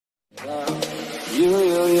Hey,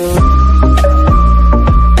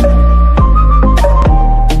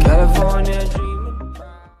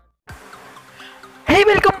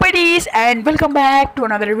 welcome buddies and welcome back to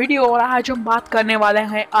another video। और आज हम बात करने वाले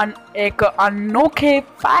हैं एक अनोखे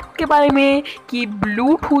फैक्ट के बारे में कि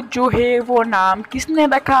ब्लूटूथ जो है वो नाम किसने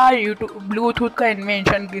रखा, ब्लूटूथ का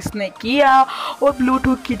इन्वेंशन किसने किया और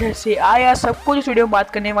ब्लूटूथ किधर से आया, सब कुछ इस वीडियो में बात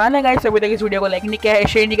करने वाले हैं। गाइस, अभी तक इस वीडियो को लाइक नहीं किया है,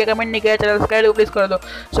 शेयर नहीं किया, कमेंट नहीं किया, चैनल सब्सक्राइब प्लीज कर दो।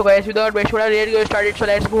 So guys, without waste radio started, so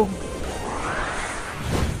let's go.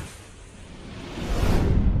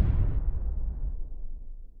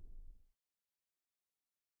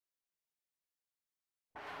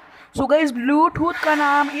 So guys, Bluetooth का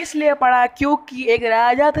नाम इसलिए पड़ा क्योंकि एक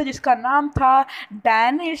राजा था जिसका नाम था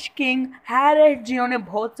डैनिश किंग हैरेट, जिन्होंने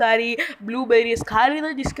बहुत सारी ब्लूबेरीज खा ली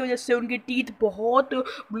थी, जिसकी वजह से उनकी टीथ बहुत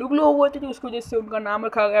ब्लू ब्लू हुए थे, तो उसकी वजह से उनका नाम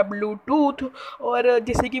रखा गया ब्लूटूथ। और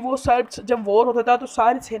जैसे कि वो जब वॉर होता था तो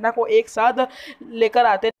सारी सेना को एक साथ लेकर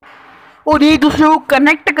आते और एक दूसरे को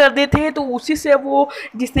कनेक्ट कर देते हैं, तो उसी से वो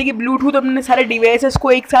जिससे कि ब्लूटूथ अपने सारे डिवाइसेस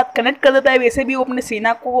को एक साथ कनेक्ट कर देता है, वैसे भी वो अपने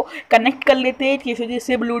सेना को कनेक्ट कर लेते हैं, जिस वजह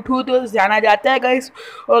से ब्लूटूथ जाना जाता है गाइस।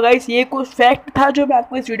 और गाइस, ये कुछ फैक्ट था जो मैं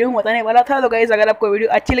आपको इस वीडियो में बताने वाला था। तो गाइस, अगर आपको वीडियो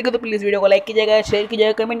अच्छी लगे तो प्लीज़ वीडियो को लाइक कीजिएगा, शेयर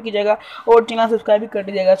कीजिएगा, कमेंट कीजिएगा और चैनल सब्सक्राइब भी कर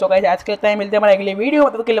दीजिएगा। सो गाइस, आज के टाइम मिलते हैं हमारे अगले वीडियो,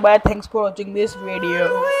 तब तक के लिए bye, thanks for watching this video.